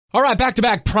All right,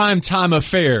 back-to-back primetime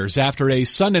affairs after a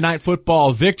Sunday Night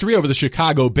Football victory over the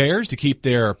Chicago Bears to keep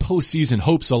their postseason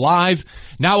hopes alive.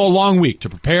 Now a long week to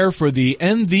prepare for the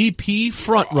MVP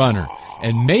frontrunner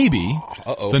and maybe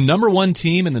the number one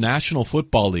team in the National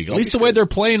Football League. At least the way they're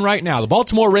playing right now. The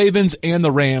Baltimore Ravens and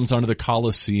the Rams under the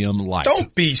Coliseum light.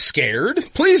 Don't be scared.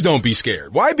 Please don't be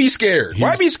scared. Why be scared?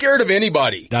 Why be scared of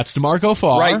anybody? That's DeMarco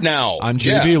Farr. Right now. I'm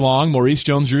JB Long. Maurice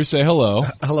Jones-Drew, say hello.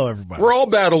 Hello, everybody. We're all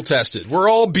battle-tested. We're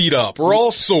all beat up. We're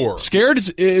all sore. Scared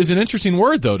is an interesting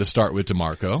word, though, to start with,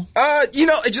 DeMarco.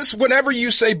 Just whenever you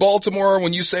say Baltimore,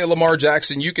 when you say Lamar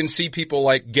Jackson, you can see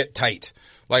people get tight.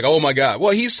 Like, oh my God.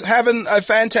 Well, he's having a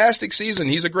fantastic season.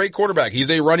 He's a great quarterback. He's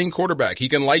a running quarterback. He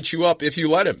can light you up if you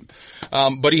let him.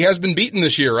 But he has been beaten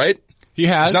this year, right? He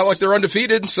has. It's not like they're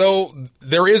undefeated, so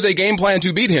there is a game plan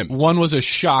to beat him. One was a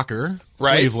shocker,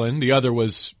 right? Cleveland. The other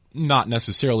was not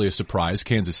necessarily a surprise,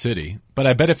 Kansas City. But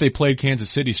I bet if they played Kansas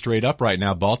City straight up right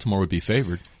now, Baltimore would be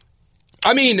favored.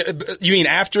 I mean, you mean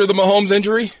after the Mahomes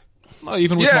injury? Well,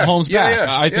 even with Mahomes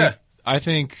back. Yeah. I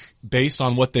think based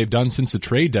on what they've done since the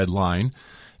trade deadline,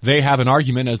 they have an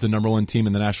argument as the number one team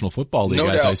in the National Football League,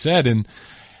 as I said.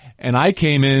 And I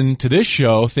came into this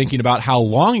show thinking about how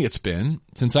long it's been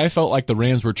since I felt like the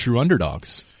Rams were true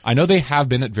underdogs. I know they have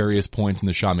been at various points in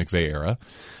the Sean McVay era,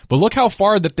 but look how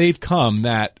far that they've come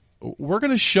that we're going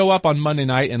to show up on Monday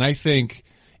night, and I think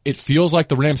it feels like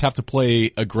the Rams have to play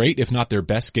a great, if not their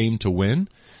best game to win.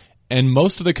 And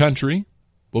most of the country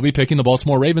will be picking the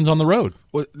Baltimore Ravens on the road.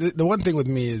 Well, the one thing with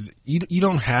me is you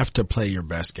don't have to play your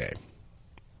best game.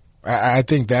 I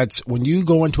think that's when you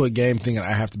go into a game thinking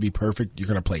I have to be perfect, you're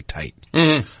going to play tight.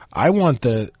 Mm-hmm. I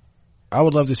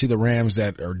would love to see the Rams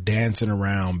that are dancing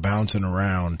around, bouncing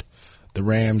around, the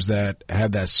Rams that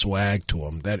have that swag to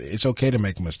them, that it's okay to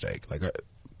make a mistake.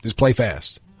 Just play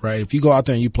fast, right? If you go out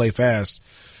there and you play fast,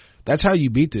 that's how you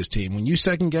beat this team. When you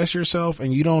second guess yourself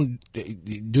and you don't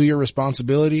do your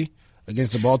responsibility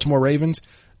against the Baltimore Ravens,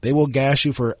 they will gash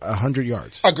you for 100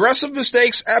 yards. Aggressive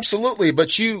mistakes, absolutely,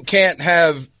 but you can't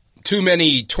have too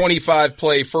many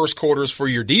 25-play first quarters for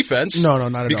your defense. No,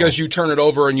 not at all. Because you turn it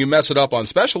over and you mess it up on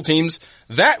special teams.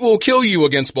 That will kill you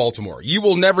against Baltimore. You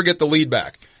will never get the lead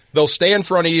back. They'll stay in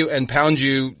front of you and pound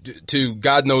you to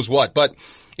God knows what. But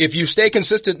if you stay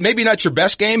consistent, maybe not your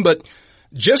best game, but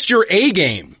just your A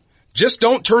game. Just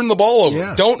don't turn the ball over.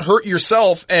 Yeah. Don't hurt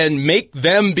yourself and make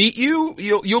them beat you.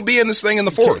 You'll be in this thing in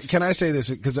the fourth. Can I say this?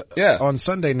 Because on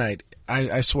Sunday night,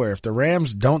 I swear, if the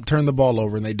Rams don't turn the ball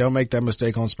over and they don't make that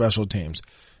mistake on special teams,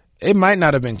 it might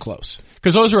not have been close.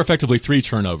 Because those are effectively 3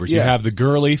 turnovers. Yeah. You have the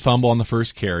Gurley fumble on the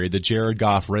first carry, the Jared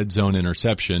Goff red zone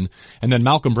interception, and then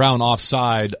Malcolm Brown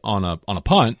offside on a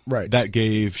punt that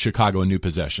gave Chicago a new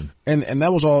possession. And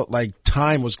that was all,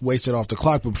 time was wasted off the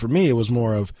clock. But for me, it was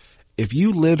more of, if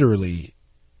you literally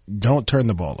don't turn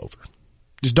the ball over,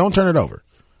 just don't turn it over,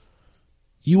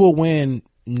 you will win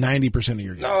 90% of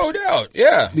your games. No doubt.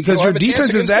 Yeah. Because your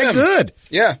defense is that good.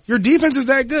 Yeah. Your defense is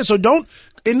that good. So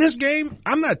in this game,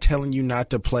 I'm not telling you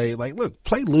not to play. Look,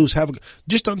 play loose.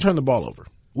 Just don't turn the ball over.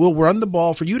 We'll run the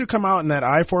ball for you to come out in that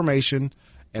I formation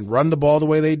and run the ball the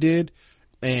way they did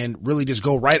and really just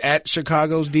go right at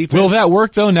Chicago's defense. Will that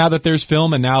work though, now that there's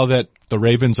film and now that the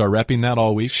Ravens are repping that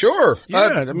all week? Sure.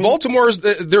 Yeah, Baltimore's,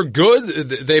 they're good.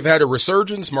 They've had a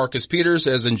resurgence. Marcus Peters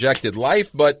has injected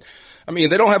life, but they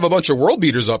don't have a bunch of world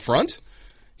beaters up front.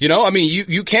 You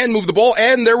can move the ball,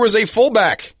 and there was a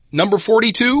fullback, number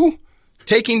 42,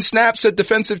 taking snaps at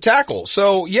defensive tackle.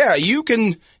 So yeah, you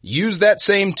can use that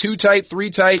same 2 tight, 3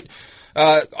 tight,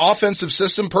 offensive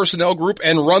system personnel group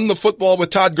and run the football with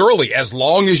Todd Gurley, as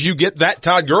long as you get that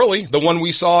Todd Gurley, the one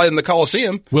we saw in the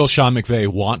Coliseum. Will Sean McVay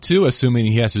want to, assuming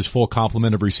he has his full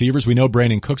complement of receivers? We know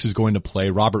Brandon Cooks is going to play.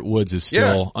 Robert Woods is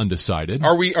still undecided.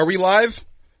 Are we live?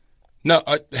 No,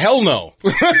 hell no.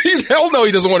 Hell no,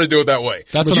 he doesn't want to do it that way.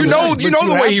 You know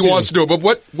the way he wants to do it, but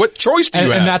what choice do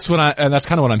you have? And that's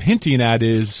kind of what I'm hinting at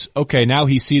is, okay, now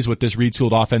he sees what this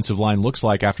retooled offensive line looks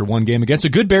like after one game against a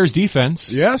good Bears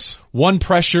defense. Yes. One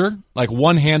pressure,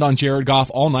 one hand on Jared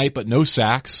Goff all night, but no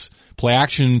sacks. Play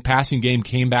action passing game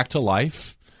came back to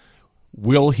life.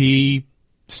 Will he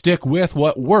stick with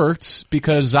what worked?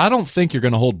 Because I don't think you're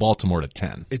going to hold Baltimore to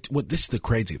 10. This is the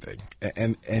crazy thing.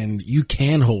 And you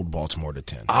can hold Baltimore to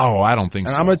 10. Oh, I don't think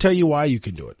so. And I'm going to tell you why you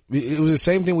can do it. It was the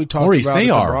same thing we talked Maurice, about they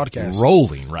at the are broadcast.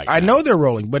 Rolling right now. I know they're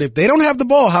rolling, but if they don't have the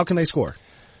ball, how can they score?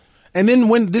 And then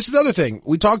this is the other thing.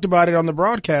 We talked about it on the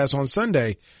broadcast on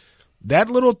Sunday. That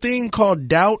little thing called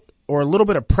doubt or a little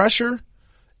bit of pressure,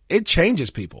 it changes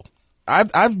people.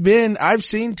 I've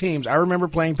seen teams. I remember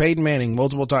playing Peyton Manning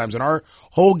multiple times, and our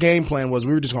whole game plan was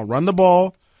we were just going to run the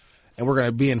ball and we're going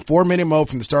to be in 4-minute mode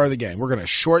from the start of the game. We're going to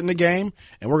shorten the game,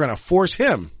 and we're going to force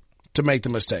him to make the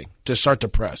mistake, to start to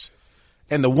press.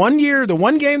 And the one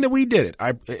game that we did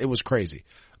it was crazy.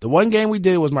 The one game we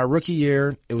did it was my rookie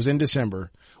year. It was in December.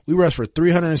 We rushed for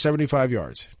 375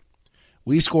 yards.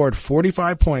 We scored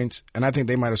 45 points, and I think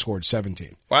they might have scored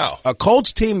 17. Wow. A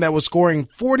Colts team that was scoring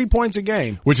 40 points a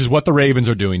game. Which is what the Ravens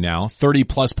are doing now.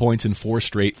 30-plus points in 4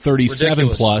 straight,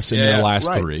 37-plus in their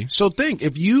last 3. So think,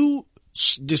 if you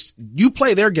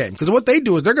play their game, because what they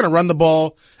do is they're going to run the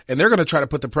ball, and they're going to try to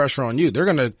put the pressure on you. They're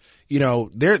going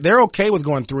to, they're okay with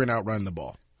going 3 and out running the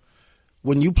ball.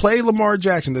 When you play Lamar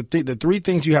Jackson, the 3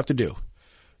 things you have to do.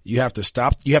 You have to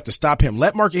stop him.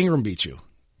 Let Mark Ingram beat you.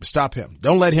 Stop him.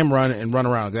 Don't let him run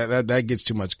around. That gets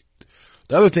too much.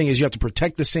 The other thing is you have to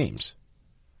protect the seams.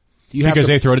 Because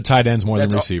they throw to tight ends more than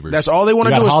receivers. That's all they want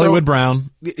to do. Hollywood Brown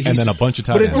and then a bunch of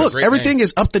tight ends. Look, everything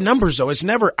is up the numbers though. It's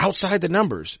never outside the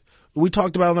numbers. We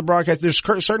talked about on the broadcast. There's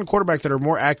certain quarterbacks that are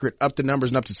more accurate up the numbers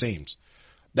and up the seams.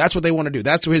 That's what they want to do.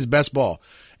 That's his best ball.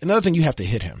 Another thing, you have to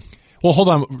hit him. Well, hold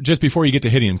on, just before you get to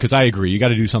hitting him, because I agree, you got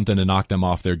to do something to knock them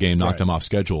off their game, knock them off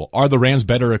schedule. Are the Rams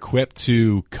better equipped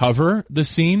to cover the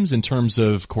seams in terms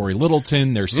of Corey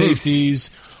Littleton, their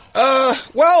safeties?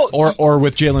 Or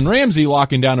with Jalen Ramsey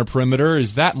locking down a perimeter,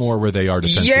 is that more where they are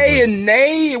defensively? Yay and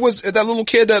nay. It was that little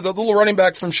kid, the little running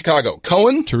back from Chicago,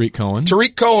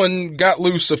 Tariq Cohen got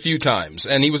loose a few times,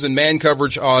 and he was in man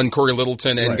coverage on Corey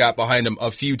Littleton and got behind him a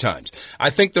few times. I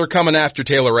think they're coming after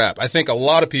Taylor Rapp. I think a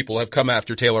lot of people have come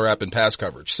after Taylor Rapp in pass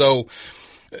coverage. So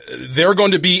they're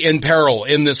going to be in peril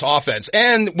in this offense.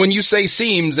 And when you say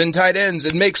seams and tight ends,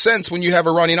 it makes sense when you have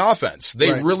a running offense.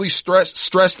 They really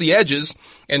stress the edges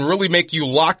and really make you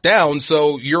lock down.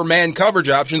 So your man coverage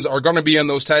options are going to be on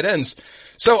those tight ends.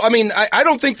 So, I mean, I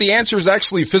don't think the answer is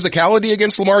actually physicality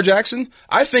against Lamar Jackson.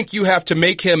 I think you have to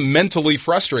make him mentally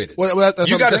frustrated.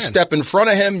 You got to step in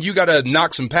front of him. You got to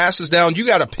knock some passes down. You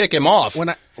got to pick him off.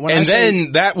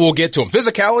 Then that will get to him.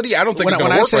 Physicality, I don't think it's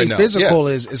going to work right now. When I say physical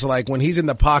is like when he's in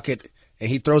the pocket and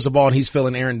he throws the ball and he's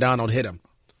feeling Aaron Donald hit him.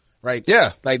 Right?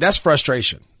 Yeah. Like that's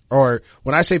frustration. Or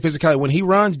when I say physicality, when he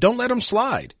runs, don't let him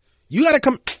slide. You got to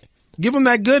come. Give him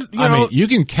that good, I mean, you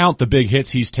can count the big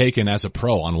hits he's taken as a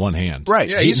pro on one hand. Right.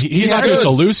 Yeah, he's not just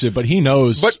elusive, but he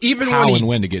knows and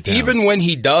when to get down. Even when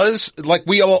he does, like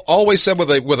we always said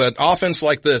with an offense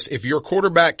like this, if your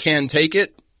quarterback can take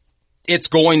it, it's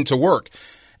going to work.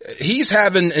 He's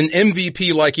having an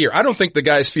MVP-like year. I don't think the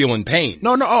guy's feeling pain.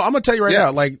 No. I'm going to tell you right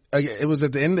now, like, it was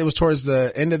at the end, it was towards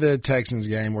the end of the Texans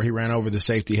game where he ran over the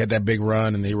safety, had that big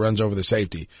run, and he runs over the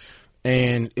safety.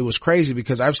 And it was crazy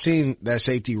because I've seen that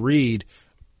safety Reed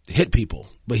hit people,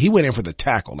 but he went in for the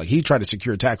tackle. Like he tried to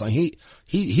secure a tackle and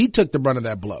he took the brunt of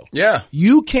that blow. Yeah.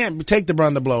 You can't take the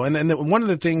brunt of the blow. And then one of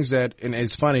the things and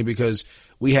it's funny because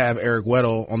we have Eric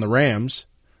Weddle on the Rams,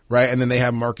 right? And then they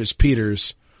have Marcus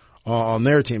Peters on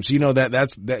their team. So there's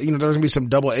going to be some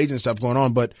double agent stuff going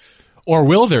on, but. Or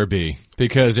will there be?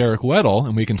 Because Eric Weddle,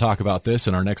 and we can talk about this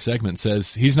in our next segment,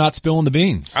 says he's not spilling the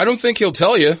beans. I don't think he'll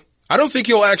tell you. I don't think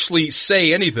he'll actually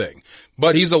say anything,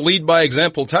 but he's a lead by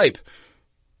example type.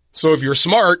 So if you're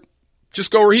smart,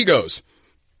 just go where he goes.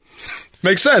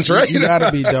 Makes sense, right? You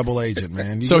gotta be double agent,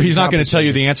 man. So he's not going to tell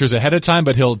you the answers ahead of time,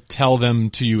 but he'll tell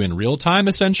them to you in real time,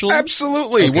 essentially?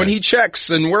 Absolutely. Okay. When he checks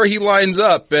and where he lines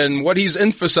up and what he's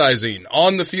emphasizing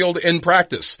on the field in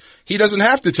practice. He doesn't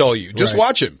have to tell you. Just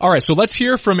watch him. All right, so let's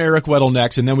hear from Eric Weddle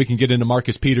next, and then we can get into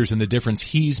Marcus Peters and the difference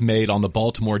he's made on the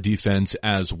Baltimore defense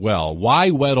as well.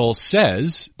 Why Weddle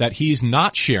says that he's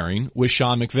not sharing with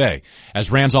Sean McVay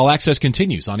as Rams All Access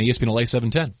continues on ESPN LA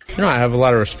 710. I have a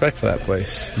lot of respect for that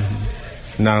place.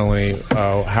 Mm-hmm. Not only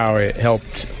how it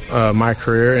helped my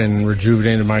career and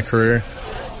rejuvenated my career,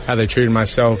 how they treated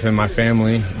myself and my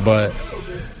family, but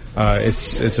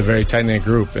it's a very tight-knit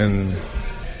group, and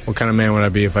what kind of man would I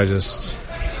be if I just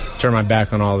turn my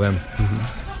back on all of them?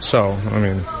 Mm-hmm. So, I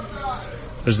mean,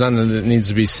 there's nothing that needs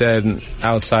to be said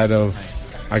outside of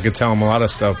I could tell them a lot of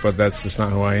stuff, but that's just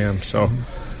not who I am. So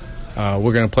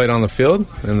we're going to play it on the field,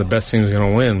 and the best team is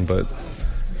going to win, but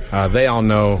they all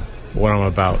know what I'm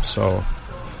about, so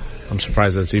I'm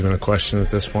surprised that's even a question at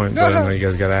this point, but I know you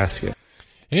guys got to ask it.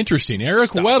 Interesting. Eric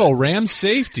Weddle, Rams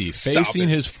safety, facing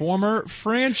his former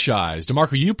franchise.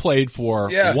 DeMarco, you played for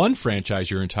one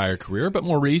franchise your entire career, but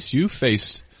Maurice, you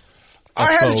faced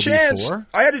I had a chance. Before.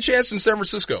 I had a chance in San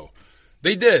Francisco.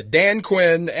 They did. Dan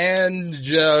Quinn and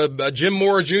Jim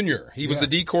Mora Jr. He was the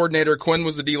D coordinator. Quinn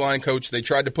was the D-line coach. They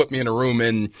tried to put me in a room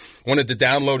and wanted to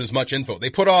download as much info.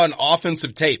 They put on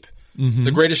offensive tape,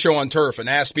 the greatest show on turf, and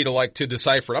asked me to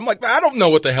decipher it. I'm like, I don't know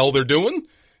what the hell they're doing.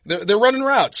 They're running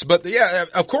routes. But yeah,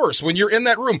 of course, when you're in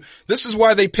that room, this is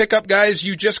why they pick up guys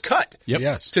you just cut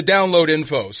to download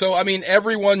info. So, I mean,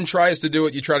 everyone tries to do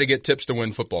it. You try to get tips to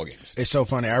win football games. It's so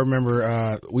funny. I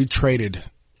remember, we traded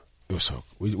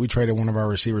one of our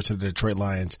receivers to the Detroit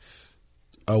Lions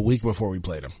a week before we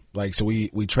played them. Like, so we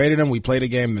traded him, we played a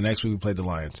game, the next week we played the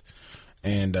Lions.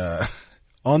 And,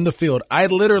 on the field, I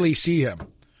literally see him.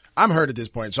 I'm hurt at this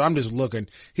point, so I'm just looking.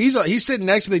 He's sitting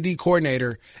next to the D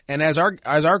coordinator, and as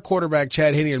our quarterback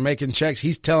Chad Henne is making checks,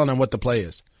 he's telling him what the play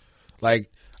is. Like,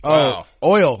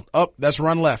 oil, that's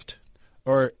run left,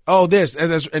 or this,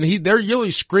 and they're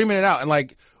really screaming it out, and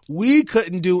like we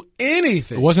couldn't do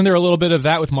anything. Wasn't there a little bit of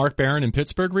that with Mark Barron in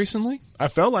Pittsburgh recently? I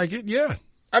felt like it, yeah.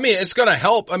 I mean, it's going to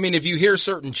help. I mean, if you hear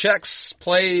certain checks,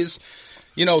 plays,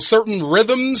 certain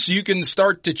rhythms, you can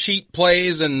start to cheat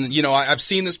plays. And, I've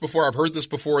seen this before. I've heard this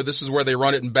before. This is where they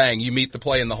run it and bang, you meet the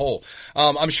play in the hole.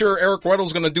 I'm sure Eric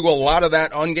Weddle's going to do a lot of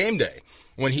that on game day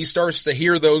when he starts to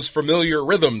hear those familiar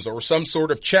rhythms or some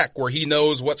sort of check where he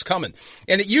knows what's coming.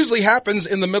 And it usually happens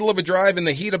in the middle of a drive in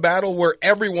the heat of battle where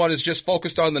everyone is just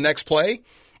focused on the next play.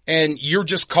 And you're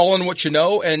just calling what you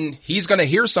know, and he's going to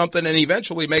hear something and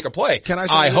eventually make a play. Can I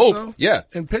say I this, hope. Though? Yeah.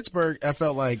 In Pittsburgh, I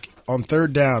felt like on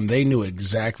third down, they knew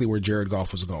exactly where Jared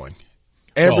Goff was going.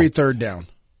 Every third down.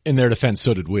 In their defense,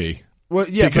 so did we. Well,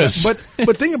 yeah, but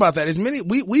think about that.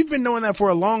 We've been knowing that for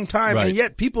a long time, right. And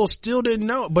yet people still didn't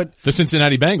know. But the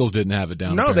Cincinnati Bengals didn't have it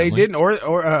down. No, apparently. They didn't. Or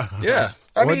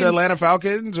the Atlanta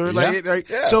Falcons, or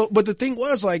Yeah. So, but the thing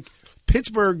was, like,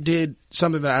 Pittsburgh did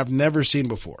something that I've never seen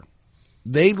before.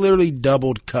 They literally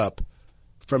doubled Kupp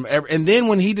from Everett. And then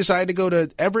when he decided to go to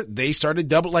Everett, they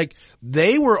started like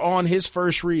they were on his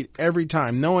first read every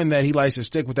time, knowing that he likes to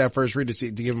stick with that first read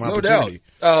to give him opportunity.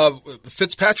 No doubt.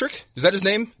 Fitzpatrick, is that his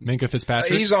name? Minkah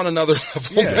Fitzpatrick. He's on another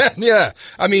level, man. Yeah.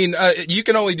 I mean, you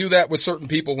can only do that with certain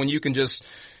people when you can just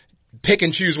pick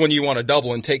and choose when you want to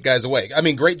double and take guys away. I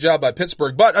mean, great job by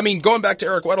Pittsburgh. But, I mean, going back to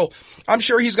Eric Weddle, I'm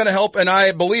sure he's going to help, and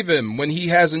I believe him when he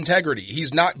has integrity.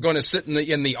 He's not going to sit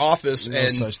in the office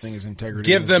and such thing as integrity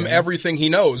give them everything he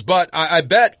knows. But I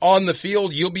bet on the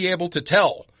field you'll be able to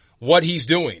tell what he's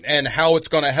doing and how it's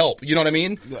going to help. You know what I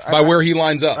mean? By where he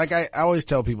lines up. Like I always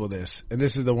tell people this, and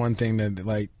this is the one thing that,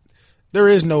 like, there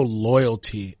is no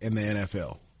loyalty in the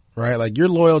NFL, right? Like, you're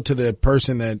loyal to the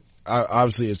person that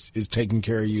obviously is taking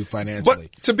care of you financially.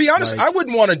 But to be honest, I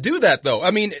wouldn't want to do that though. I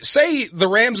mean, say the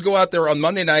Rams go out there on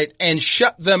Monday night and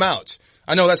shut them out.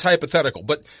 I know that's hypothetical,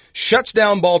 but shuts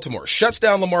down Baltimore, shuts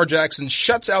down Lamar Jackson,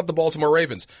 shuts out the Baltimore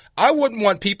Ravens. I wouldn't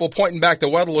want people pointing back to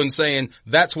Weddle and saying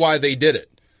that's why they did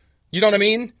it. You know what I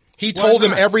mean? He told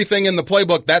them everything in the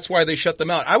playbook. That's why they shut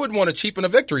them out. I wouldn't want to cheapen a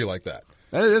victory like that.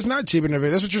 That's not cheapening a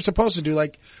victory. That's what you're supposed to do.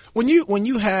 Like when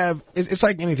you have, it's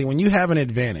like anything. When you have an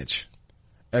advantage,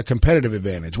 a competitive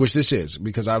advantage, which this is,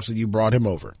 because obviously you brought him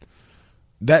over,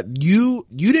 that you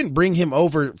didn't bring him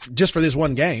over just for this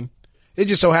one game. It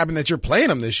just so happened that you're playing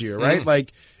him this year, right?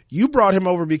 Like, you brought him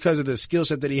over because of the skill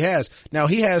set that he has. Now,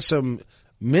 he has some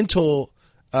mental,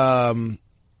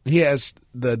 he has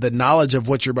the knowledge of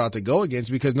what you're about to go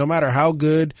against, because no matter how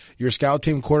good your scout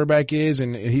team quarterback is,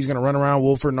 and he's going to run around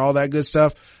Wolford and all that good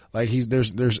stuff, like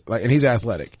and he's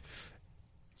athletic.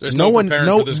 There's no one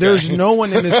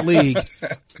in this league.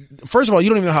 First of all, you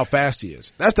don't even know how fast he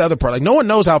is. That's the other part. Like, no one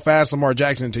knows how fast Lamar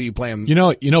Jackson until you play him. You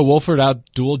know, Wolford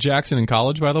out-dueled Jackson in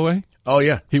college, by the way. Oh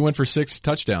yeah, he went for 6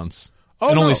 touchdowns.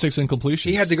 Only 6 incompletions.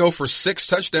 He had to go for 6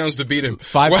 touchdowns to beat him.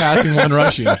 5 passing, 1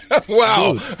 rushing.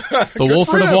 Wow. The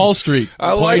Wolford of Wall Street.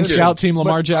 I like playing it. scout team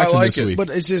Lamar Jackson this week. But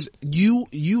it's just, you,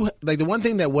 like, the one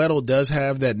thing that Weddle does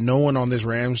have that no one on this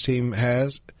Rams team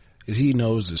has is he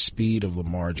knows the speed of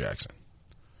Lamar Jackson.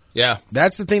 Yeah.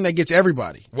 That's the thing that gets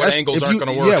everybody. Angles aren't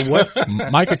going to work. Yeah,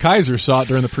 Micah Kaiser saw it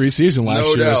during the preseason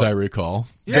last year, as I recall.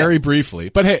 Yeah. Very briefly.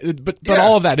 But hey, but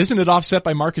all of that, isn't it offset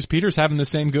by Marcus Peters having the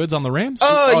same goods on the Rams?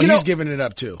 He's giving it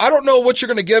up too. I don't know what you're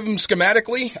going to give him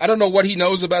schematically. I don't know what he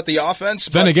knows about the offense.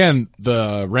 Then again,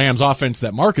 the Rams offense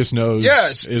that Marcus knows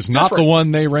is not the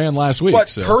one they ran last week.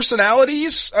 But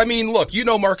personalities, I mean, look, you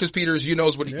know Marcus Peters, you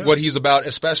knows what he's about,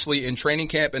 especially in training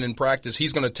camp and in practice.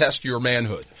 He's going to test your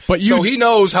manhood. So he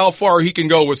knows how far he can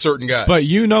go with certain guys. But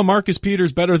you know Marcus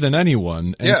Peters better than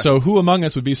anyone. And so who among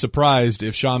us would be surprised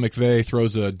if Sean McVay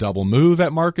throws a double move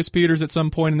at Marcus Peters at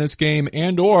some point in this game,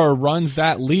 and or runs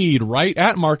that lead right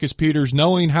at Marcus Peters,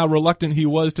 knowing how reluctant he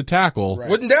was to tackle.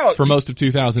 Wouldn't doubt. For most of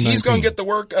 2019. He's going to get the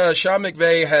work. Sean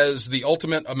McVay has the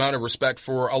ultimate amount of respect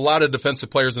for a lot of defensive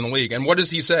players in the league. And what does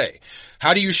he say?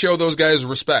 How do you show those guys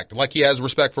respect? Like he has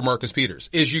respect for Marcus Peters,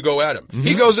 is you go at him. Mm-hmm.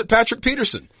 He goes at Patrick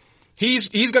Peterson.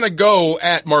 He's going to go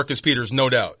at Marcus Peters, no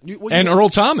doubt. And Earl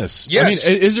Thomas. Yes. I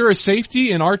mean, is there a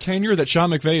safety in our tenure that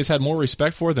Sean McVay has had more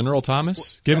respect for than Earl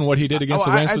Thomas, given what he did against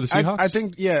the Rams for the Seahawks? I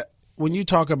think, yeah, when you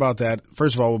talk about that,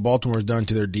 first of all, what Baltimore's done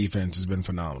to their defense has been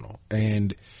phenomenal.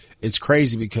 And it's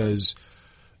crazy because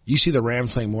you see the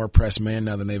Rams playing more press man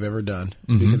now than they've ever done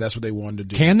because that's what they wanted to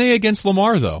do. Can they against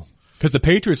Lamar, though? Because the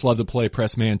Patriots love to play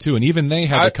press man, too, and even they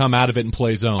had to come out of it and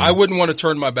play zone. I wouldn't want to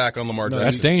turn my back on Lamar Jackson.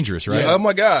 That's dangerous, right? Yeah. Oh,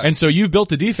 my God. And so you've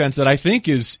built a defense that I think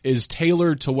is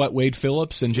tailored to what Wade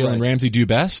Phillips and Jalen Ramsey do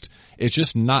best. It's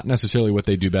just not necessarily what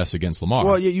they do best against Lamar.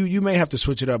 Well, you may have to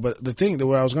switch it up, but the thing that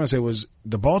what I was going to say was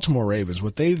the Baltimore Ravens,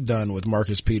 what they've done with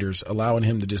Marcus Peters, allowing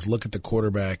him to just look at the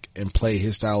quarterback and play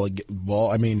his style of ball.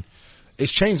 I mean,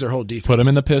 it's changed their whole defense. Put him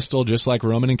in the pistol just like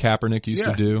Roman and Kaepernick used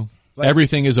to do.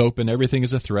 Everything is open. Everything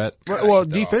is a threat. Well,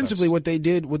 defensively, what they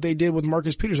did with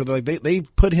Marcus Peters, they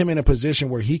put him in a position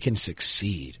where he can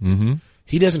succeed. Mm-hmm.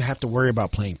 He doesn't have to worry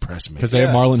about playing press man. Because they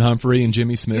have Marlon Humphrey and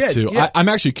Jimmy Smith too. Yeah. I'm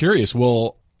actually curious.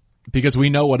 Because we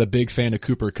know what a big fan of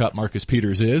Cooper Kupp Marcus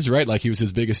Peters is, right? Like he was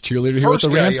his biggest cheerleader here with the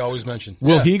Rams. He always mentioned.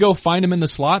 Will he go find him in the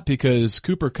slot? Because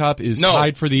Cooper Kupp is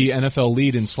tied for the NFL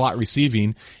lead in slot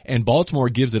receiving, and Baltimore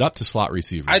gives it up to slot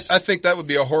receivers. I think that would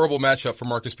be a horrible matchup for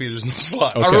Marcus Peters in the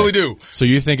slot. Okay. I really do. So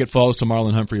you think it falls to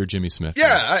Marlon Humphrey or Jimmy Smith? Yeah,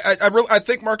 I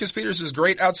think Marcus Peters is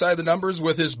great outside the numbers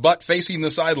with his butt facing the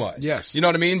sideline. Yes. You know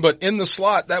what I mean? But in the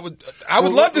slot, I would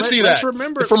love to see that from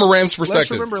a Rams perspective.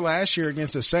 Let's remember last year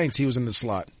against the Saints, he was in the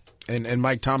slot. And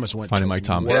Mike Thomas went to Mike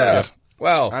Thomas. Yeah.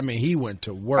 Well, I mean, he went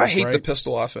to work. I hate the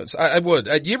pistol offense. I would.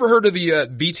 You ever heard of the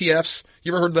BTFs?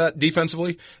 You ever heard of that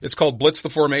defensively? It's called blitz the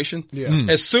formation. Yeah.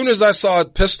 As soon as I saw a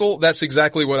pistol, that's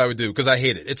exactly what I would do because I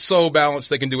hate it. It's so balanced;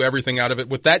 they can do everything out of it.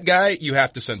 With that guy, you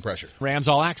have to send pressure. Rams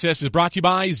All Access is brought to you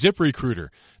by ZipRecruiter,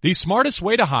 the smartest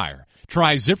way to hire.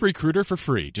 Try ZipRecruiter for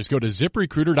free. Just go to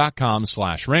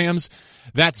ZipRecruiter.com/Rams.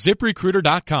 That's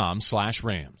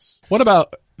ZipRecruiter.com/Rams. What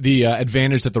about the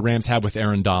advantage that the Rams have with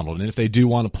Aaron Donald? And if they do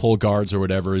want to pull guards or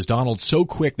whatever, is Donald so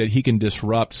quick that he can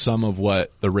disrupt some of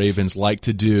what the Ravens like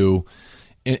to do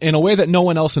in a way that no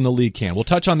one else in the league can? We'll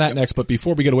touch on that next, but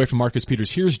before we get away from Marcus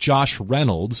Peters, here's Josh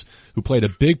Reynolds, who played a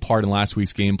big part in last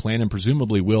week's game plan and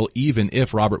presumably will, even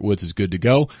if Robert Woods is good to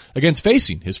go, against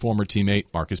facing his former teammate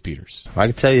Marcus Peters. I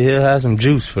can tell you he'll have some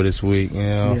juice for this week,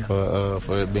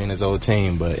 for it being his old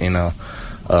team, but it'll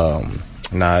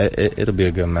be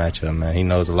a good matchup, man. He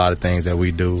knows a lot of things that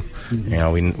we do.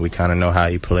 Mm-hmm. We kind of know how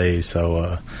he plays,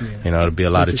 so it'll be a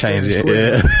lot of changes.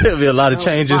 It'll be a lot of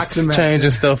changes,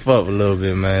 changing stuff up a little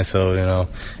bit, man. So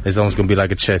it's almost gonna be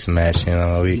like a chess match.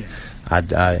 We'll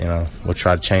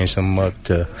try to change something up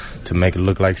to make it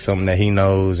look like something that he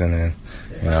knows, and then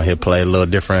he'll play a little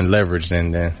different leverage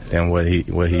than what he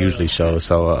usually shows.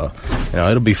 So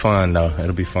it'll be fun though.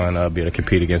 It'll be fun to be able to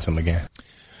compete against him again.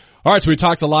 All right, so we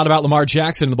talked a lot about Lamar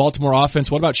Jackson and the Baltimore offense.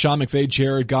 What about Sean McVay,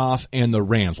 Jared Goff, and the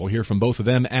Rams? We'll hear from both of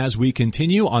them as we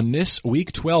continue on this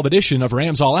Week 12 edition of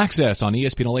Rams All Access on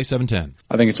ESPN LA 710.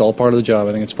 I think it's all part of the job.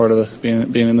 I think it's part of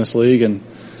being in this league, and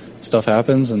stuff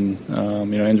happens, and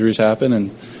injuries happen,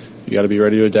 and you got to be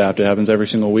ready to adapt. It happens every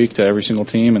single week to every single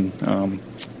team, and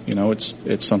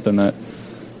it's something that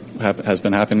has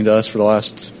been happening to us for the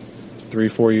last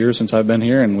 3-4 years since I've been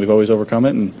here, and we've always overcome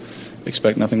it and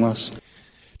expect nothing less.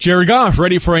 Jared Goff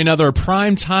ready for another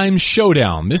primetime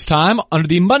showdown, this time under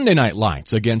the Monday night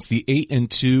lights against the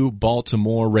 8-2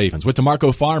 Baltimore Ravens. With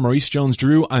DeMarco Farr, Maurice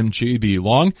Jones-Drew, I'm JB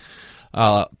Long.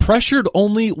 Pressured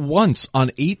only once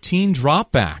on 18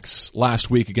 dropbacks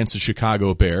last week against the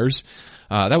Chicago Bears.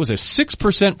 That was a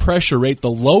 6% pressure rate,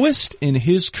 the lowest in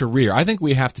his career. I think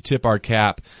we have to tip our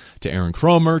cap to Aaron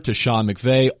Cromer, to Sean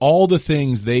McVay, all the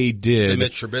things they did. To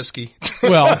Mitch Trubisky.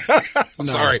 Well, I'm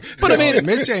sorry. But I mean,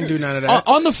 Mitch ain't do none of that.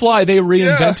 On the fly, they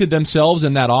reinvented themselves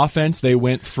in that offense. They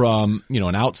went from,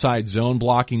 an outside zone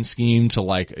blocking scheme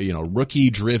to rookie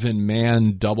driven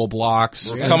man double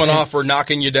blocks. We're coming off, we're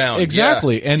knocking you down.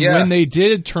 Exactly. And when they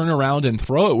did turn around and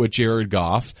throw it with Jared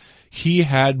Goff, he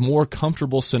had more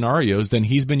comfortable scenarios than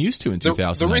he's been used to in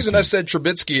 2019. The reason I said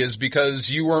Trubisky is because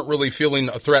you weren't really feeling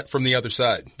a threat from the other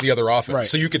side, the other offense. Right.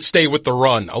 So you could stay with the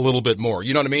run a little bit more.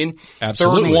 You know what I mean?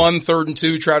 Absolutely. 3rd and 1, 3rd and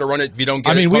 2, try to run it. If you don't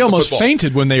get it, we almost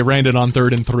fainted when they ran it on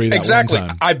 3rd and 3 that exactly. one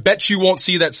time. I bet you won't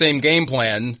see that same game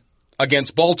plan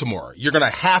against Baltimore. You're going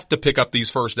to have to pick up these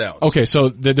first downs. Okay, so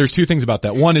there's two things about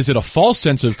that. One, is it a false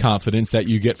sense of confidence that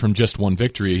you get from just one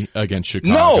victory against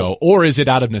Chicago? No. Or is it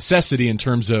out of necessity in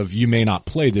terms of you may not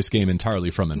play this game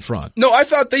entirely from in front? No, I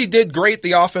thought they did great,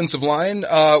 the offensive line.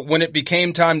 When it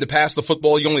became time to pass the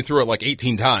football, you only threw it like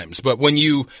 18 times. But when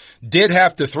you did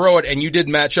have to throw it and you did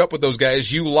match up with those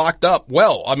guys, you locked up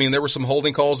well. I mean, there were some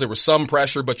holding calls, there was some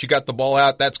pressure, but you got the ball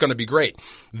out. That's going to be great.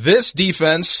 This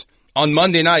defense on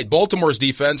Monday night, Baltimore's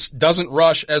defense doesn't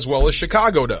rush as well as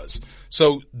Chicago does.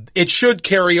 So it should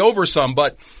carry over some,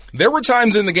 but there were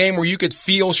times in the game where you could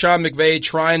feel Sean McVay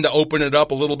trying to open it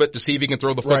up a little bit to see if he can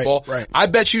throw the football. Right. I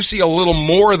bet you see a little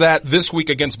more of that this week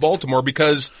against Baltimore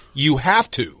because you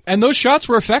have to. And those shots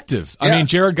were effective. Yeah. I mean,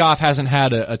 Jared Goff hasn't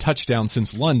had a touchdown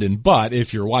since London, but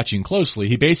if you're watching closely,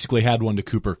 he basically had one to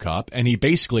Cooper Kupp, and he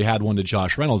basically had one to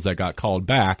Josh Reynolds that got called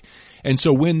back. And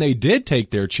so when they did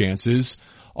take their chances,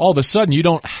 all of a sudden you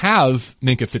don't have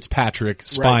Minkah Fitzpatrick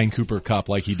spying Cooper Kupp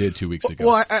like he did 2 weeks ago.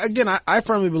 Well, I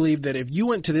firmly believe that if you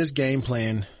went to this game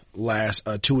plan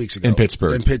 2 weeks ago in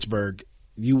Pittsburgh,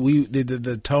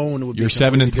 the tone would be. You're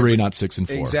 7-3, not 6-4.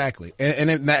 Exactly, and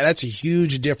that's a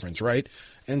huge difference, right?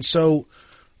 And so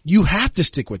you have to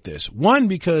stick with this. One,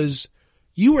 because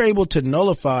you were able to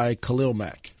nullify Khalil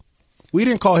Mack. We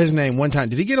didn't call his name one time.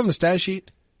 Did he get on the stat sheet?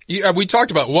 Yeah, we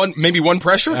talked about maybe one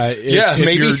pressure. Maybe.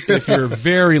 If you're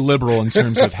very liberal in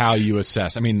terms of how you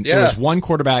assess. I mean, there was one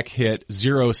quarterback hit,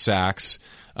 0 sacks.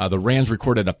 The Rams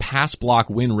recorded a pass block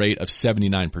win rate of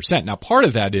 79%. Now, part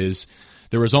of that is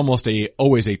there was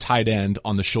always a tight end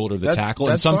on the shoulder of the tackle,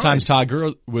 and sometimes Todd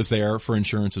Gurley was there for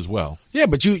insurance as well. Yeah,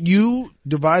 but you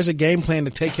devise a game plan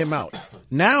to take him out.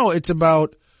 Now it's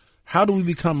about how do we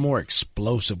become more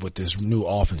explosive with this new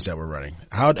offense that we're running?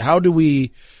 How do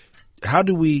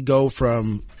we go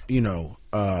from,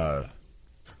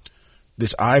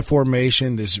 this I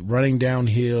formation, this running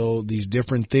downhill, these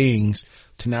different things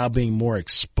to now being more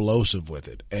explosive with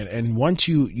it? And once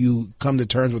you come to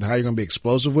terms with how you're going to be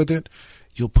explosive with it,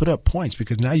 you'll put up points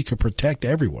because now you can protect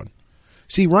everyone.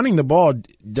 See, running the ball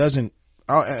doesn't,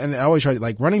 and I always try,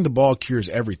 like, running the ball cures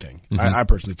everything. Mm-hmm. I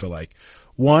personally feel like.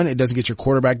 One, it doesn't get your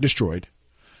quarterback destroyed.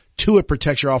 Two, it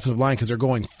protects your offensive line because they're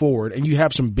going forward, and you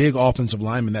have some big offensive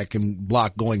linemen that can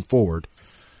block going forward.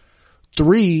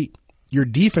 Three, your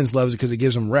defense loves it because it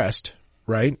gives them rest,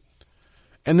 right?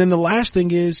 And then the last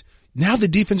thing is now the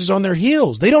defense is on their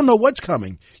heels. They don't know what's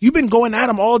coming. You've been going at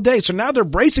them all day, so now they're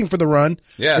bracing for the run,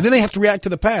 and then they have to react to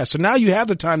the pass. So now you have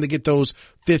the time to get those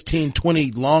 15,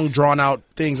 20 long, drawn-out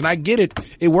things. And I get it.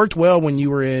 It worked well when we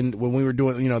were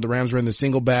doing, the Rams were in the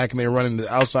single back and they were running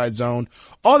the outside zone.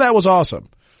 All that was awesome.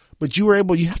 But you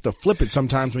have to flip it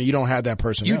sometimes when you don't have that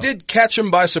person. You did catch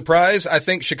them by surprise. I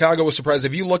think Chicago was surprised.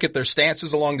 If you look at their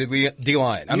stances along the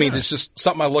D-line, I mean, it's just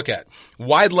something I look at.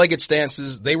 Wide-legged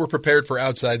stances, they were prepared for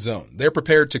outside zone. They're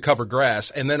prepared to cover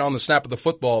grass, and then on the snap of the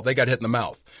football, they got hit in the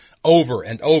mouth over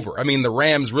and over. I mean, the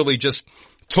Rams really just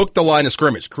took the line of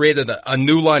scrimmage, created a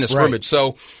new line of scrimmage.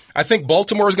 Right. So I think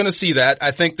Baltimore is going to see that.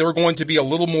 I think they're going to be a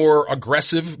little more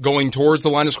aggressive going towards the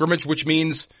line of scrimmage, which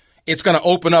means it's going to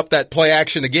open up that play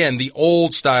action again, the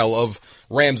old style of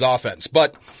Rams offense.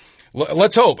 But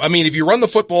let's hope. I mean, if you run the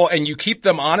football and you keep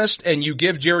them honest and you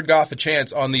give Jared Goff a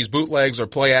chance on these bootlegs or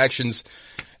play actions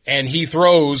and he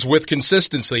throws with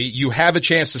consistency, you have a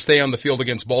chance to stay on the field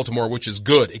against Baltimore, which is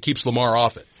good. It keeps Lamar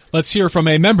off it. Let's hear from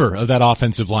a member of that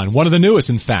offensive line, one of the newest,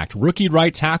 in fact, rookie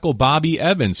right tackle Bobby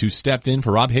Evans, who stepped in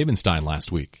for Rob Havenstein last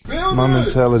week. My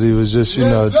mentality was just,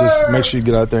 just make sure you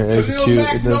get out there and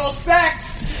execute. No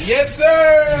sacks. Yes,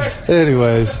 sir.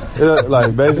 Anyways,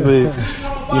 basically,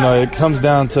 it comes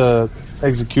down to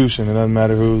execution. It doesn't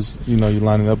matter who's, you're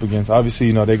lining up against.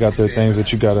 Obviously, they got their things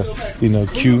that you got to,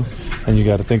 cue, and you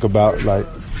got to think about,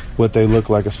 what they look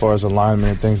like as far as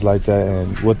alignment and things like that,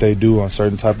 and what they do on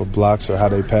certain type of blocks or how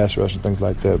they pass rush and things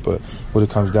like that. But what it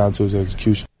comes down to is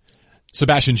execution.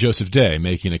 Sebastian Joseph Day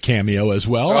making a cameo as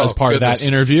well as part of that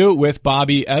interview with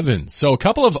Bobby Evans. So a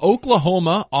couple of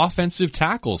Oklahoma offensive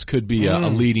tackles could be a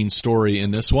leading story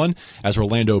in this one, as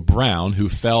Orlando Brown, who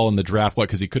fell in the draft,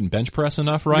 because he couldn't bench press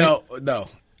enough, right? No.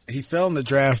 He fell in the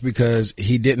draft because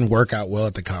he didn't work out well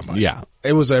at the combine. Yeah.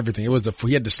 It was everything.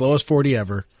 He had the slowest 40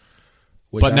 ever.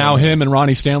 But now him and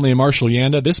Ronnie Stanley and Marshall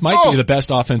Yanda, this might be the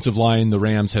best offensive line the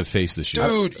Rams have faced this year.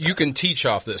 Dude, you can teach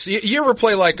off this. You ever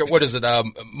play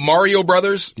Mario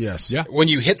Brothers? Yes. Yeah. When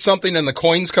you hit something and the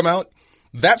coins come out?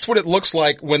 That's what it looks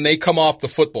like when they come off the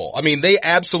football. I mean, they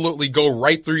absolutely go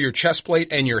right through your chest plate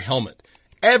and your helmet.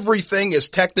 Everything is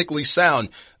technically sound.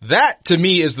 That, to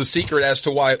me, is the secret as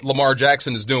to why Lamar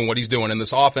Jackson is doing what he's doing and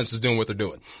this offense is doing what they're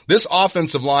doing. This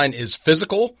offensive line is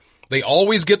physical. They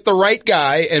always get the right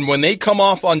guy, and when they come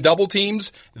off on double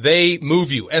teams, they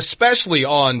move you, especially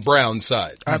on Brown's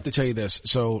side. I have to tell you this.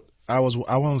 So I want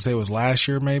to say it was last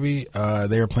year maybe.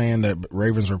 They were playing the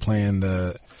Ravens were playing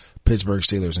the Pittsburgh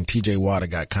Steelers, and TJ Watt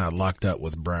got kind of locked up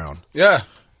with Brown. Yeah.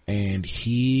 And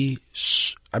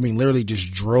literally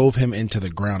just drove him into the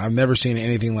ground. I've never seen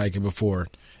anything like it before.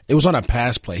 It was on a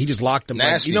pass play. He just locked him.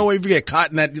 Nasty. Like, you know, if you get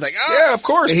caught in that, you're like, yeah, of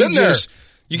course. Been there.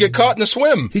 You get caught in the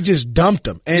swim. He just dumped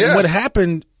him. And what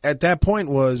happened at that point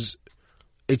was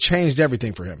it changed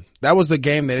everything for him. That was the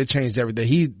game that it changed everything.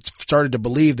 He started to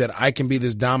believe that I can be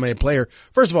this dominant player.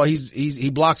 First of all, he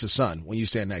blocks his son when you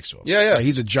stand next to him. Yeah.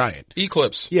 He's a giant.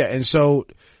 Eclipse. Yeah. And so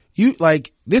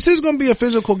this is going to be a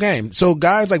physical game. So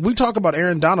guys, like we talk about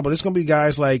Aaron Donald, but it's going to be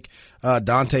guys like,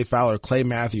 Dante Fowler, Clay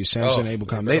Matthews, Samson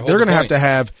Ebukam. They're going to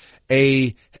have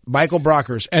a Michael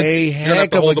Brockers, a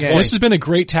heck of a game. This has been a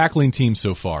great tackling team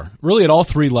so far. Really at all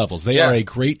three levels. They are a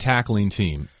great tackling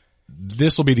team.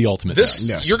 This will be the ultimate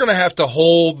test. You're going to have to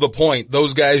hold the point,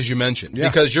 those guys you mentioned,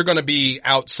 because you're going to be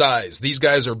outsized. These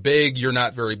guys are big. You're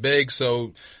not very big.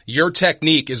 So your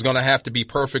technique is going to have to be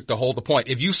perfect to hold the point.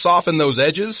 If you soften those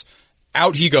edges,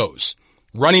 out he goes.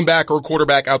 Running back or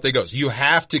quarterback, out they goes. You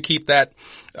have to keep that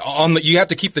you have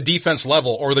to keep the defense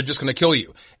level or they're just going to kill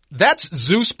you. That's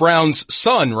Zeus Brown's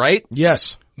son, right?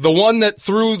 Yes. The one that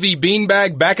threw the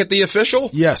beanbag back at the official?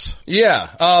 Yes. Yeah.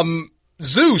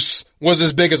 Zeus was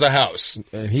as big as a house.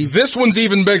 And this one's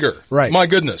even bigger. Right. My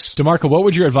goodness. DeMarco, what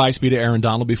would your advice be to Aaron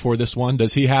Donald before this one?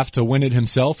 Does he have to win it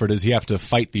himself or does he have to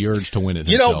fight the urge to win it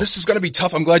himself? You know, this is going to be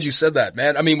tough. I'm glad you said that,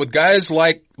 man. I mean, with guys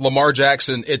like Lamar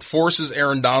Jackson, it forces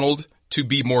Aaron Donald to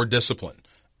be more disciplined.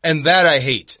 And that I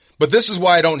hate. But this is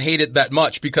why I don't hate it that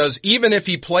much, because even if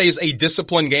he plays a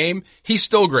disciplined game, he's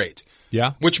still great.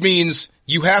 Yeah. Which means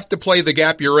you have to play the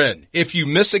gap you're in. If you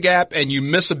miss a gap and you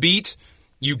miss a beat,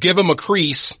 you give him a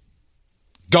crease,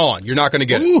 gone. You're not going to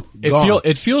get it.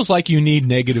 It feels like you need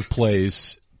negative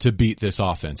plays to beat this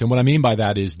offense. And what I mean by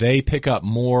that is they pick up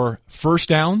more first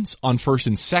downs on first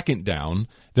and second down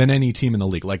than any team in the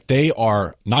league. Like they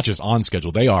are not just on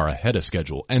schedule, they are ahead of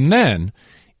schedule. And then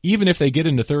even if they get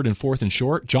into third and fourth and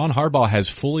short, John Harbaugh has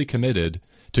fully committed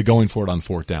to going for it on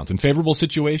fourth downs. In favorable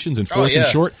situations and fourth and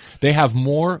short, they have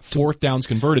more fourth downs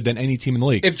converted than any team in the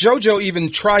league. If JoJo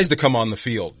even tries to come on the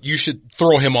field, you should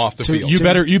throw him off the field. You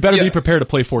better be prepared to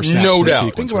play fourth down. No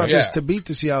doubt. Think about this. To beat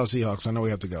the Seattle Seahawks, I know we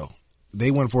have to go.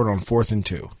 They went for it on 4th and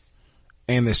 2.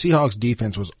 And the Seahawks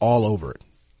defense was all over it.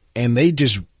 And they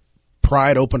just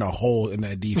pried open a hole in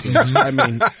that defense. I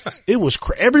mean, it was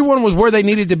everyone was where they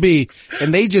needed to be,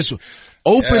 and they just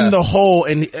opened the hole,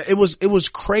 and it was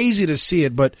crazy to see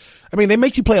it. But I mean, they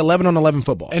make you play 11-on-11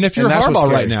 football. And if you're Harbaugh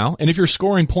right now, and if you're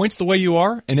scoring points the way you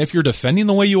are, and if you're defending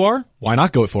the way you are, why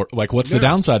not go for it? Like, what's the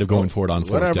downside of going for it on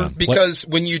fourth down? Because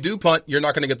when you do punt, you're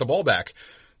not going to get the ball back.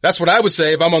 That's what I would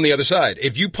say if I'm on the other side.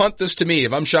 If you punt this to me,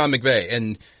 if I'm Sean McVay,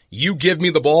 and you give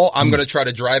me the ball, I'm going to try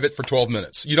to drive it for 12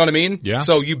 minutes. You know what I mean? Yeah.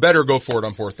 So you better go for it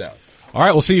on fourth down. All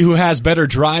right, we'll see who has better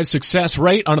drive success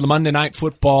rate under the Monday Night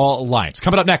Football lights.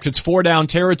 Coming up next, it's 4-down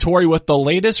territory with the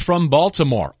latest from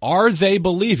Baltimore. Are they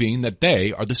believing that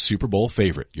they are the Super Bowl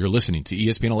favorite? You're listening to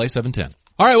ESPN LA 710.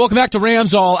 All right, welcome back to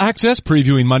Rams All Access,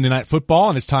 previewing Monday Night Football,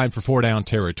 and it's time for 4-down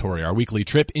territory, our weekly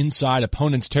trip inside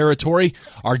opponents' territory.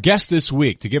 Our guest this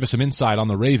week to give us some insight on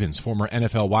the Ravens, former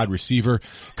NFL wide receiver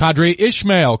Qadry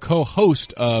Ismail,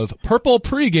 co-host of Purple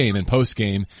Pregame and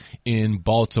Postgame in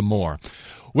Baltimore.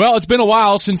 Well, it's been a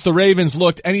while since the Ravens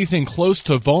looked anything close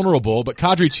to vulnerable, but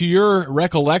Qadry, to your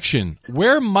recollection,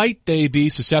 where might they be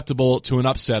susceptible to an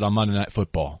upset on Monday Night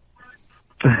Football?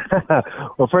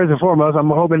 Well, first and foremost, I'm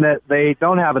hoping that they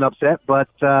don't have an upset, but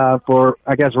for,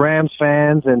 I guess, Rams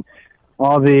fans and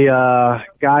all the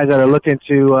guys that are looking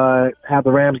to have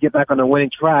the Rams get back on the winning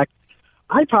track,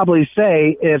 I'd probably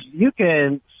say if you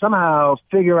can somehow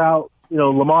figure out,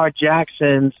 Lamar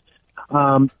Jackson's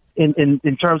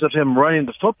in terms of him running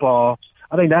the football,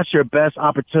 I think that's your best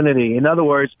opportunity. In other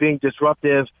words, being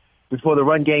disruptive before the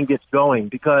run game gets going,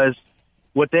 because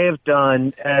what they have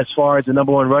done as far as the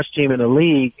number one rush team in the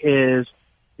league is,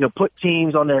 put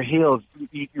teams on their heels.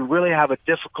 You really have a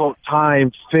difficult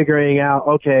time figuring out,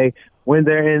 okay, when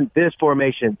they're in this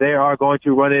formation, they are going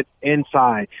to run it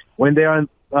inside. When they're on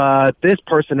this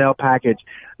personnel package,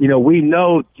 we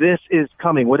know this is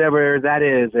coming, whatever that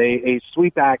is, a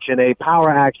sweep action, a power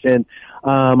action,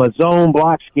 a zone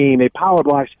block scheme, a power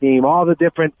block scheme, all the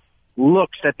different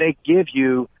looks that they give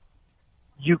you.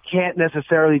 You can't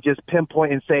necessarily just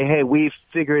pinpoint and say, hey, we've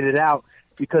figured it out,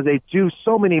 because they do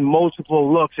so many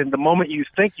multiple looks. And the moment you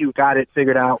think you got it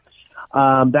figured out,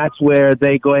 that's where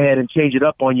they go ahead and change it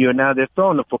up on you. And now they're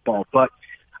throwing the football. But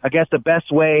I guess the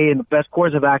best way and the best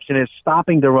course of action is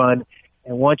stopping the run.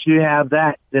 And once you have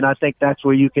that, then I think that's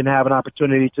where you can have an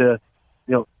opportunity to,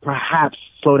 perhaps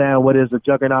slow down what is the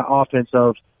juggernaut offense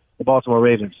of the Baltimore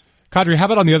Ravens. Kadri, how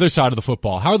about on the other side of the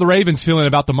football? How are the Ravens feeling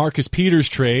about the Marcus Peters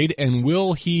trade, and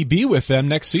will he be with them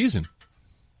next season?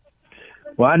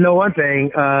 Well, I know one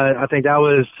thing. I think that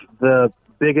was the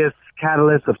biggest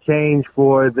catalyst of change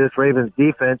for this Ravens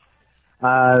defense.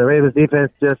 The Ravens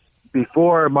defense just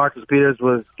before Marcus Peters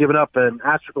was giving up an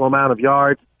astronomical amount of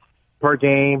yards per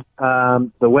game.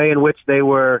 The way in which they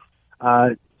were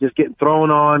just getting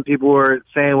thrown on, people were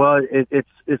saying, well,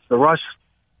 it's the rush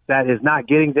that is not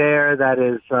getting there, that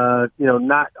is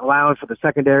not allowing for the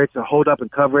secondary to hold up in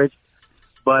coverage.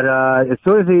 But as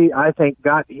soon as he, I think,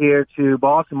 got here to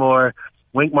Baltimore,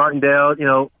 Wink Martindale,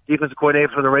 defensive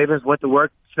coordinator for the Ravens, went to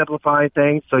work simplifying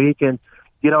things so he can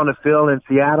get on the field in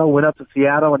Seattle, went up to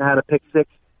Seattle and had a pick six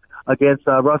against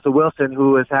Russell Wilson,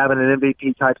 who is having an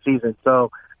MVP-type season.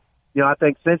 So, I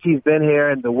think since he's been here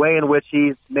and the way in which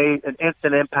he's made an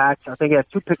instant impact, I think he has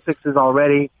 2 pick sixes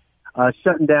already,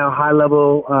 shutting down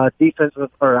high-level defensive,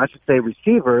 or I should say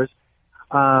receivers,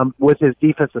 with his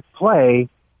defensive play,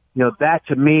 that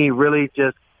to me really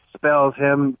just spells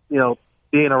him,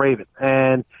 being a Raven.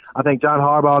 And I think John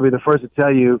Harbaugh will be the first to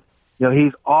tell you,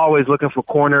 he's always looking for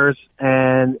corners.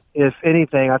 And if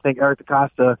anything, I think Eric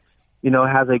DeCosta,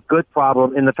 has a good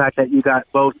problem in the fact that you got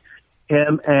both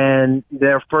him and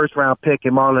their first-round pick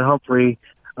in Marlon Humphrey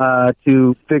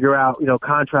to figure out,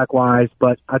 contract-wise.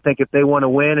 But I think if they want to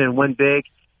win and win big,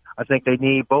 I think they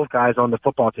need both guys on the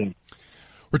football team.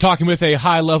 We're talking with a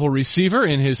high-level receiver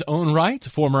in his own right,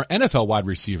 former NFL wide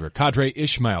receiver, Qadry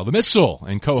Ismail, the Missile,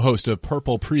 and co-host of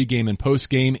Purple pregame and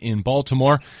postgame in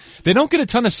Baltimore. They don't get a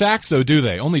ton of sacks, though, do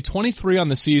they? Only 23 on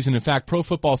the season. In fact, Pro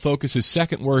Football Focus's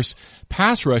second-worst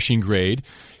pass rushing grade.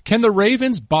 Can the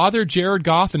Ravens bother Jared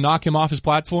Goff and knock him off his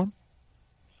platform?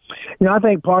 I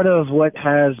think part of what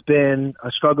has been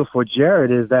a struggle for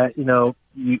Jared is that,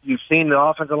 you've seen the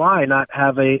offensive line not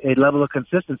have a level of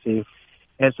consistency.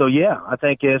 And so, I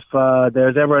think if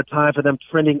there's ever a time for them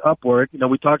trending upward,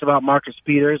 we talked about Marcus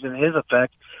Peters and his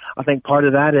effect. I think part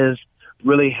of that is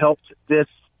really helped this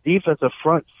defensive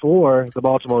front for the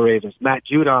Baltimore Ravens. Matt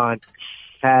Judon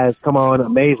has come on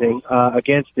amazing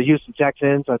against the Houston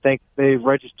Texans. I think they've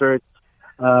registered,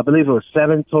 I believe it was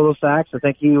 7 total sacks. I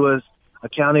think he was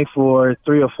accounting for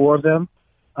 3 or 4 of them.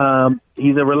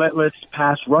 He's a relentless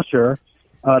pass rusher.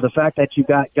 The fact that you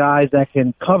got guys that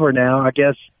can cover now, I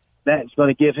guess, that's going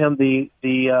to give him the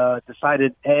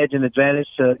decided edge and advantage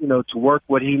to work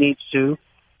what he needs to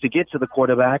get to the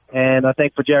quarterback. And I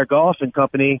think for Jared Goff and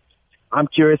company, I'm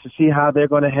curious to see how they're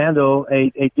going to handle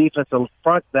a defensive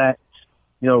front that,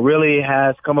 really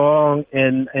has come along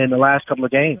in the last couple of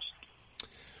games.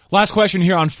 Last question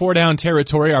here on 4 Down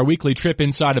Territory, our weekly trip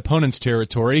inside opponents'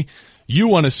 territory. You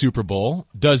won a Super Bowl.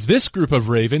 Does this group of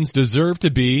Ravens deserve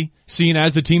to be seen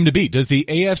as the team to beat? Does the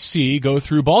AFC go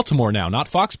through Baltimore now, not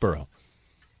Foxborough?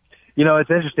 It's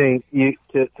interesting.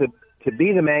 To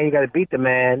be the man, you got to beat the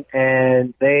man.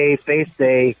 And they faced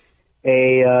a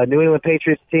New England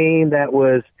Patriots team that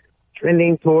was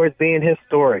trending towards being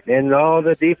historic. And all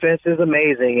the defense is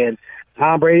amazing. And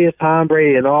Tom Brady is Tom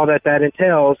Brady and all that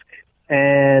entails.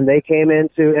 And they came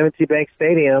into M&T Bank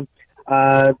Stadium.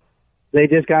 They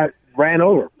just got ran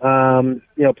over,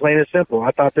 plain and simple.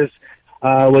 I thought this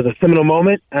was a seminal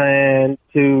moment, and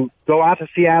to go out to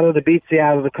Seattle, to beat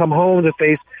Seattle, to come home to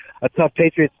face a tough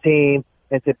Patriots team,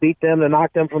 and to beat them, to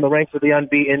knock them from the ranks of the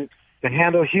unbeaten, to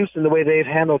handle Houston the way they've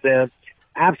handled them.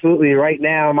 Absolutely, right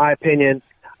now, in my opinion,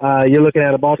 you're looking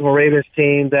at a Baltimore Ravens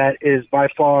team that is by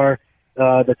far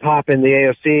the top in the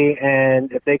AFC,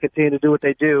 and if they continue to do what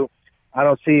they do, I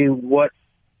don't see what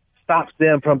stops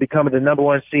them from becoming the number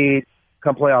 1 seed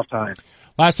come playoff time.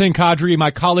 Last thing, Qadry,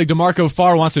 my colleague DeMarco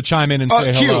Farr wants to chime in and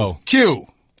say hello.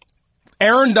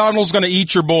 Aaron Donald's going to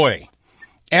eat your boy.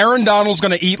 Aaron Donald's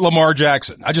going to eat Lamar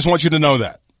Jackson. I just want you to know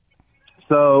that.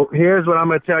 So here's what I'm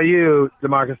going to tell you,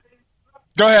 DeMarcus.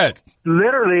 Go ahead.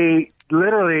 Literally,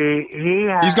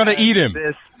 he's going to eat him.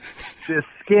 This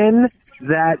skin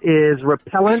that is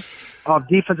repellent of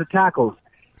defensive tackles.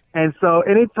 And so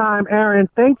anytime Aaron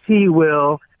thinks he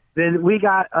will, then we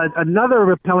got another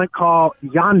repellent called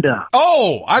Yonda.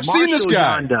 Oh, I've seen this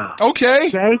guy. Yonda. Okay.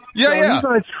 Yeah. He's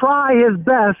going to try his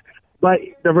best, but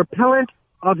the repellent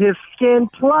of his skin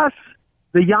plus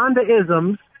the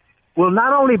Yonda-isms will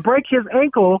not only break his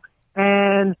ankle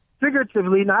and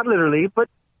figuratively, not literally, but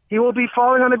he will be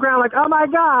falling on the ground like, oh my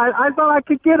God, I thought I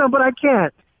could get him, but I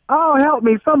can't. Oh, help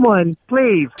me, someone,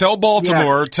 please. Tell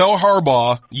Baltimore, tell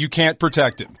Harbaugh you can't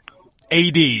protect him.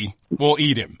 AD will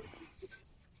eat him.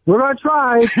 We're going to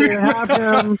try to have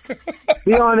him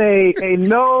be on a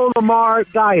no Lamar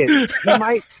diet. He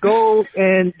might go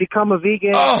and become a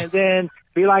vegan and then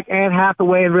be like Anne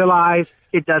Hathaway and realize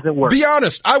it doesn't work. Be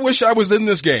honest. I wish I was in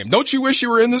this game. Don't you wish you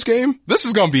were in this game? This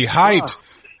is going to be hyped.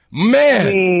 Man.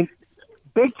 I mean,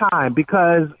 big time,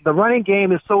 because the running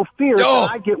game is so fierce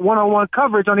that I get one-on-one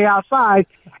coverage on the outside,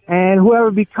 and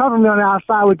whoever be covering me on the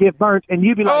outside would get burnt, and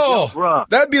you'd be like, yo, bruh.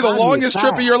 That'd be the longest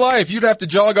trip of your life. You'd have to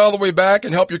jog all the way back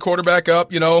and help your quarterback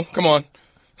up, Come on.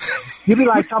 You'd be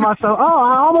like telling myself,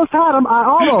 I almost had him. I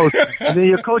almost. And then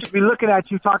your coach would be looking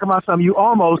at you talking about something you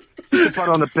almost put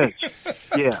on the bench.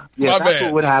 Yeah, that's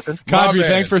what would happen. Kadri,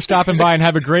 thanks for stopping by and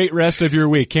have a great rest of your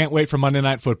week. Can't wait for Monday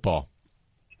Night Football.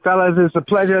 Fellas, it's a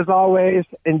pleasure as always.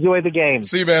 Enjoy the game.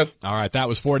 See you, man. All right, that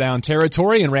was 4 Down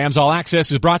Territory, and Rams All Access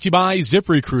is brought to you by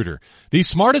ZipRecruiter, the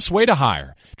smartest way to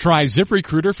hire. Try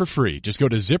ZipRecruiter for free. Just go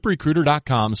to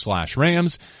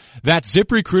ZipRecruiter.com/Rams. That's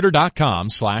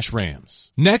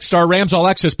ZipRecruiter.com/Rams. Next, our Rams All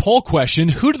Access poll question: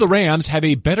 who do the Rams have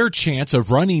a better chance of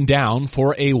running down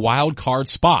for a wild card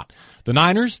spot? The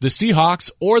Niners, the Seahawks,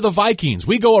 or the Vikings?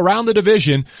 We go around the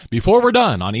division before we're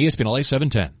done on ESPN LA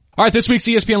 710. All right, this week's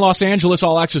ESPN Los Angeles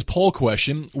All Access poll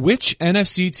question: which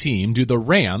NFC team do the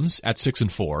Rams at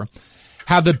 6-4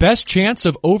 have the best chance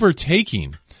of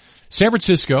overtaking? San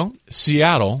Francisco,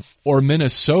 Seattle, or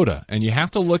Minnesota? And you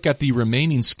have to look at the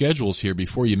remaining schedules here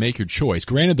before you make your choice.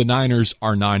 Granted, the Niners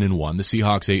are 9-1, the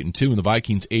Seahawks 8-2, and the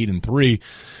Vikings 8-3.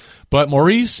 But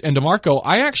Maurice and DeMarco,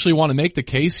 I actually want to make the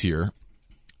case here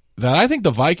that I think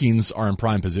the Vikings are in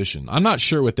prime position. I'm not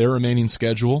sure with their remaining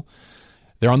schedule.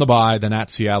 They're on the bye, then at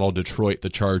Seattle, Detroit, the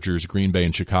Chargers, Green Bay,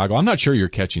 and Chicago. I'm not sure you're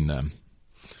catching them.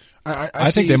 I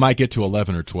think they might get to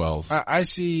 11 or 12. I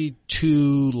see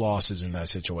 2 losses in that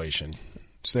situation.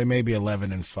 So they may be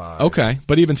 11-5. Okay.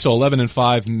 But even still,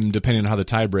 11-5, depending on how the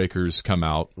tiebreakers come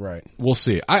out. Right. We'll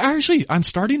see. I'm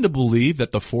starting to believe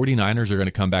that the 49ers are going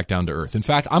to come back down to earth. In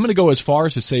fact, I'm going to go as far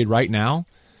as to say right now,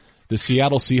 the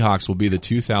Seattle Seahawks will be the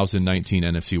 2019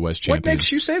 NFC West champions. What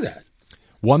makes you say that?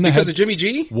 Because of Jimmy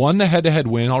G? Won the head-to-head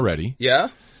win already. Yeah.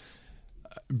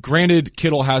 Granted,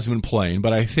 Kittle hasn't been playing,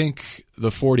 but I think the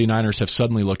 49ers have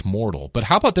suddenly looked mortal. But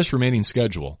how about this remaining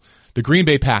schedule? The Green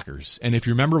Bay Packers. And if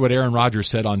you remember what Aaron Rodgers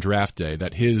said on draft day,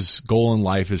 that his goal in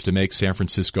life is to make San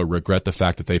Francisco regret the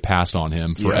fact that they passed on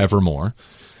him forevermore.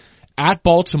 Yeah. At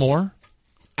Baltimore,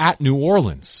 at New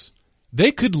Orleans.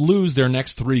 They could lose their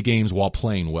next 3 games while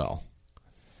playing well.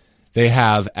 They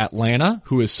have Atlanta,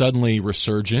 who is suddenly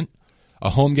resurgent, a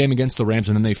home game against the Rams,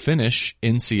 and then they finish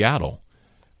in Seattle.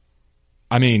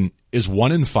 I mean, is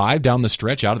 1-5 down the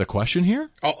stretch out of the question here?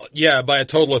 Oh, yeah, by a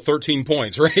total of 13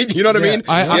 points, right? You know what I mean?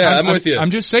 I'm with you.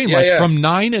 I'm just saying, from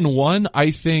 9-1,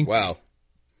 I think. Wow.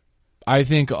 I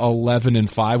think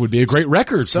 11-5 would be a great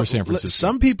record for San Francisco.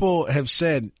 Some people have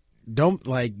said,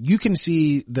 you can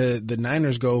see the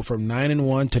Niners go from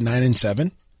 9-1 to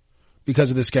 9-7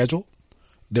 because of the schedule.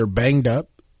 They're banged up.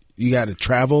 You got to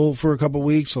travel for a couple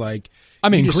weeks.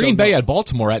 Green Bay at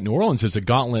Baltimore at New Orleans is a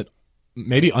gauntlet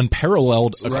maybe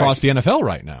unparalleled across the NFL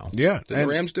right now. Yeah. Did the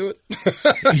Rams do it?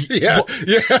 Yeah.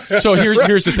 So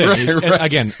here's the thing. And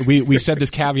again, we said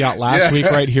this caveat last week,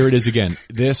 right? Here it is again.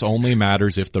 This only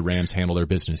matters if the Rams handle their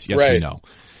business. Yes, we know.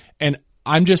 And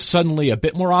I'm just suddenly a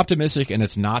bit more optimistic, and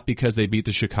it's not because they beat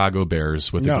the Chicago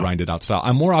Bears with the grinded out style.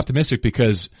 I'm more optimistic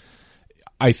because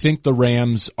I think the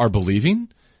Rams are believing.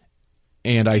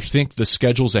 And I think the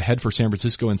schedules ahead for San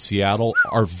Francisco and Seattle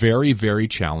are very, very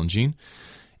challenging.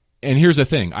 And here's the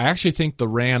thing. I actually think the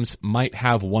Rams might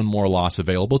have one more loss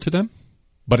available to them,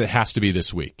 but it has to be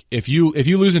this week. If you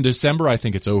lose in December, I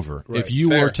think it's over. Right. If you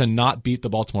were to not beat the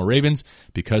Baltimore Ravens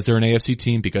because they're an AFC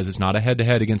team, because it's not a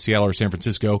head-to-head against Seattle or San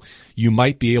Francisco, you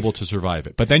might be able to survive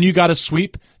it. But then you got to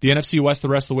sweep the NFC West the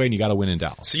rest of the way, and you got to win in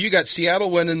Dallas. So you got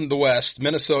Seattle winning the West,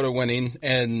 Minnesota winning,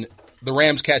 and the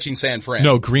Rams catching San Fran.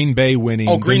 No, Green Bay winning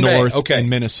the North and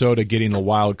Minnesota getting a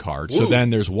wild card. So then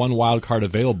there's one wild card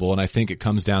available, and I think it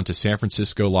comes down to San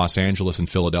Francisco, Los Angeles, and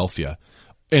Philadelphia.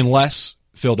 Unless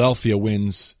Philadelphia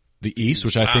wins the East,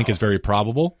 which I think is very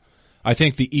probable. I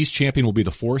think the East champion will be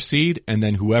the 4 seed, and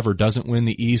then whoever doesn't win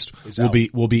the East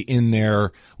will be in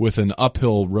there with an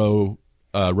uphill road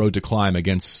to climb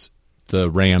against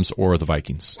the Rams or the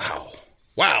Vikings.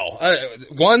 Wow.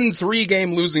 1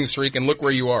 3-game losing streak, and look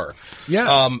where you are.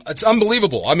 Yeah. It's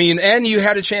unbelievable. I mean, and you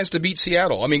had a chance to beat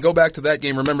Seattle. I mean, go back to that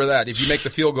game. Remember that. If you make the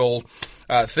field goal,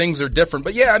 things are different.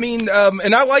 But yeah, I mean,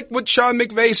 and I like what Sean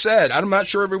McVay said. I'm not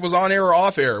sure if it was on air or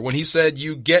off air when he said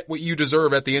you get what you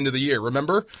deserve at the end of the year.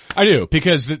 Remember? I do,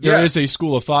 because there is a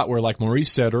school of thought where, like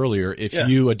Maurice said earlier, if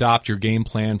you adopt your game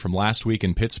plan from last week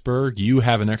in Pittsburgh, you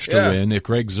have an extra win. If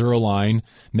Greg Zuerlein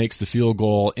makes the field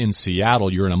goal in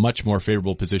Seattle, you're in a much more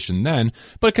favorable position then,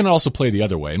 but it can also play the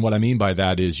other way. And what I mean by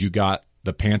that is you got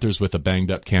the Panthers with a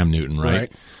banged up Cam Newton,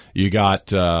 right? You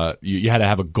got, you had to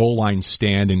have a goal line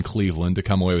stand in Cleveland to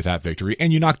come away with that victory,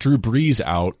 and you knocked Drew Brees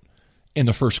out in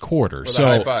the first quarter. So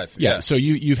high five. Yeah. So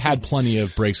you've had plenty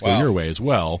of breaks go your way as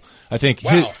well. I think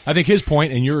his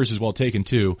point and yours is well taken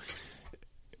too.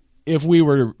 If we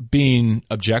were being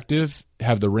objective,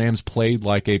 have the Rams played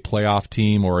like a playoff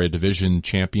team or a division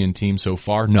champion team so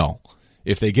far? No.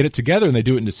 If they get it together and they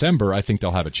do it in December, I think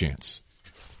they'll have a chance.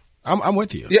 I'm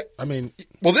with you. Yeah. I mean,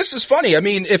 well, this is funny. I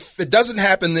mean, if it doesn't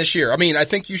happen this year, I mean, I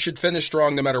think you should finish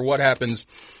strong no matter what happens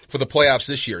for the playoffs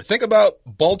this year. Think about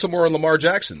Baltimore and Lamar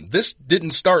Jackson. This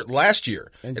didn't start last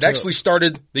year. It actually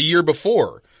started the year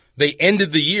before. They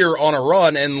ended the year on a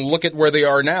run, and look at where they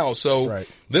are now. So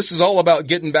this is all about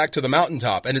getting back to the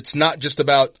mountaintop, and it's not just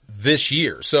about this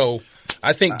year. So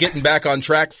I think getting back on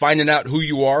track, finding out who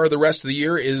you are the rest of the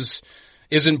year is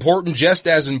important, just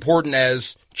as important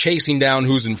as chasing down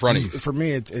who's in front of you. For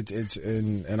me, it's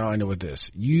and I know with this.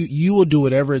 You will do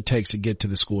whatever it takes to get to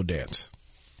the school dance.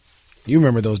 You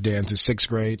remember those dances, 6th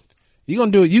grade. You're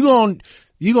going to do it.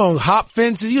 You're going to hop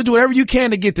fences. You'll do whatever you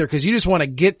can to get there because you just want to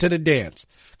get to the dance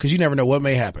because you never know what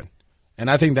may happen. And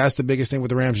I think that's the biggest thing with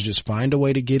the Rams is just find a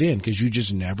way to get in because you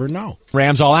just never know.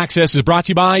 Rams All Access is brought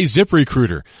to you by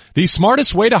ZipRecruiter, the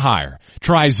smartest way to hire.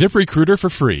 Try ZipRecruiter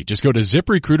for free. Just go to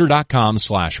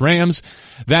ZipRecruiter.com/Rams.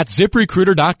 That's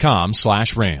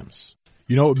ZipRecruiter.com/Rams.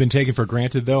 You know what we've been taking for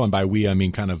granted, though, and by we, I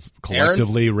mean kind of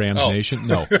collectively Rams Nation?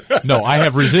 No, I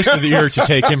have resisted the urge to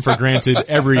take him for granted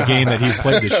every game that he's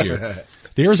played this year.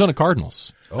 The Arizona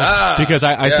Cardinals. Because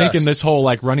I think in this whole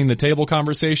like running the table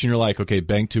conversation, you're like, okay,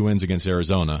 bank 2 wins against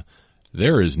Arizona.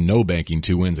 There is no banking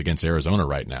 2 wins against Arizona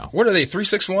right now. What are they,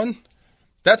 3-6-1?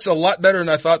 That's a lot better than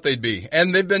I thought they'd be.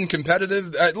 And they've been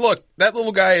competitive. Look, that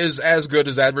little guy is as good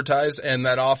as advertised, and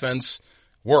that offense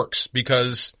works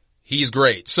because he's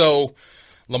great. So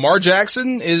Lamar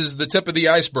Jackson is the tip of the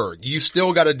iceberg. You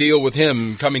still got to deal with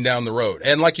him coming down the road.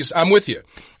 And like you said, I'm with you.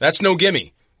 That's no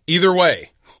gimme. Either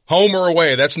way, home or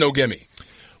away, that's no gimme.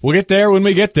 We'll get there when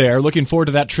we get there. Looking forward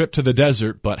to that trip to the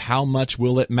desert, but how much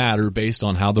will it matter based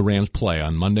on how the Rams play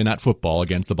on Monday Night Football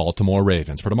against the Baltimore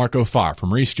Ravens? For DeMarco Farr, from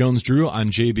Maurice Jones-Drew, I'm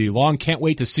JB Long. Can't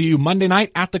wait to see you Monday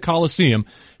night at the Coliseum.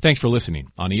 Thanks for listening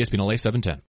on ESPN LA 710.